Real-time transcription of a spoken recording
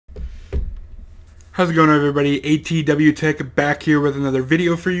How's it going, everybody? ATW Tech back here with another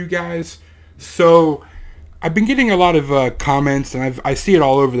video for you guys. So I've been getting a lot of comments, and I see it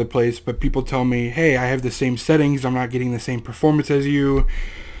all over the place, but people tell me, hey, I have the same settings, I'm not getting the same performance as you,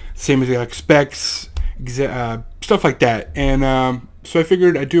 same exact specs, stuff like that. And so I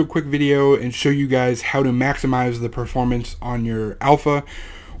figured I'd do a quick video and show you guys how to maximize the performance on your Alpha,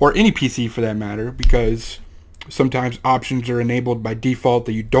 or any PC for that matter, because sometimes options are enabled by default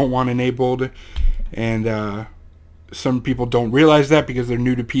that you don't want enabled. And some people don't realize that because they're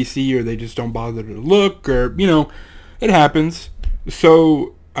new to PC, or they just don't bother to look, or, you know, it happens.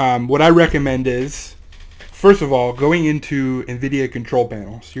 So what I recommend is, first of all, going into Nvidia control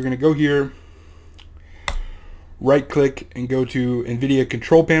panel. So you're going to go here, right click, and go to Nvidia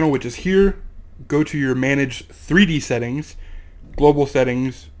control panel, which is here. Go to your manage 3D settings, global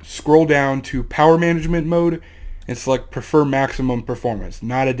settings, scroll down to power management mode, and select prefer maximum performance,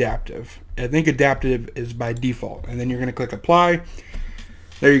 not adaptive. I think adaptive is by default, and then you're going to click apply.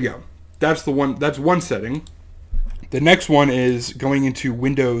 There you go. That's one setting. The next one is going into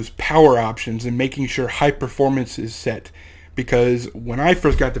Windows power options and making sure high performance is set, because when I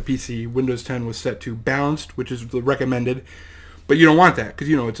first got the PC, Windows 10 was set to balanced, which is the recommended, but you don't want that because,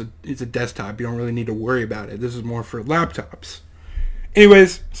 you know, it's a desktop. You don't really need to worry about it. This is more for laptops.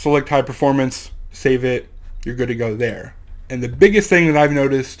 Anyways, select high performance, save it, you're good to go there. And the biggest thing that I've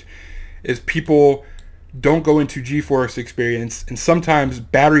noticed is people don't go into GeForce Experience, and sometimes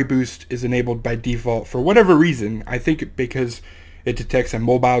battery boost is enabled by default for whatever reason. I think because it detects a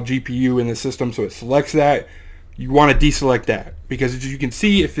mobile GPU in the system, so it selects that. You want to deselect that, because as you can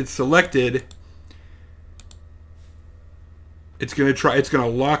see, if it's selected, it's going to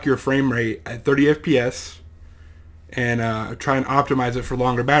lock your frame rate at 30 FPS and try and optimize it for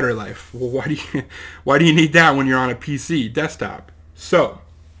longer battery life. Well, why do you need that when you're on a PC desktop? So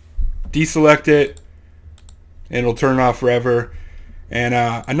deselect it, and it'll turn it off forever. And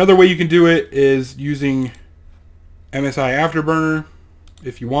another way you can do it is using MSI Afterburner,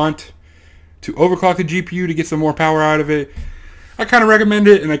 if you want, to overclock the GPU to get some more power out of it. I kind of recommend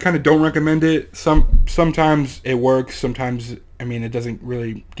it, and I kind of don't recommend it. Sometimes it works. Sometimes, I mean, it doesn't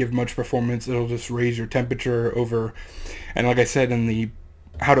really give much performance. It'll just raise your temperature over. And like I said in the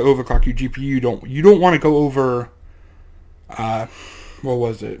how to overclock your GPU, you don't want to go over what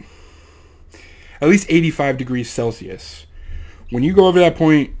was it? At least 85 degrees Celsius. When you go over that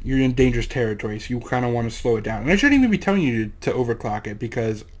point, you're in dangerous territory, so you kind of want to slow it down. And I shouldn't even be telling you to overclock it,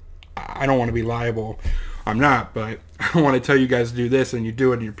 because I don't want to be liable. I'm not, but I don't want to tell you guys to do this and you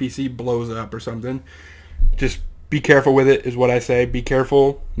do it and your PC blows up or something. Just be careful with it is what I say. Be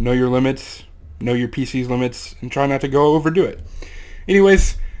careful, know your limits, know your PC's limits, and try not to go overdo it.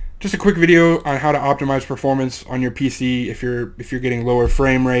 Anyways, just a quick video on how to optimize performance on your PC if you're getting lower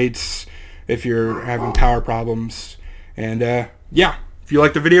frame rates, if you're having power problems. And yeah, if you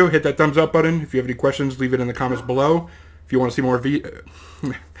like the video, hit that thumbs up button. If you have any questions, leave it in the comments below. If you want to see more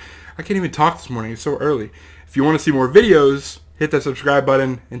I can't even talk this morning, it's so early. If you want to see more videos, hit that subscribe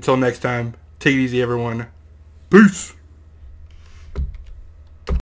button. Until next time, take it easy, everyone. Peace!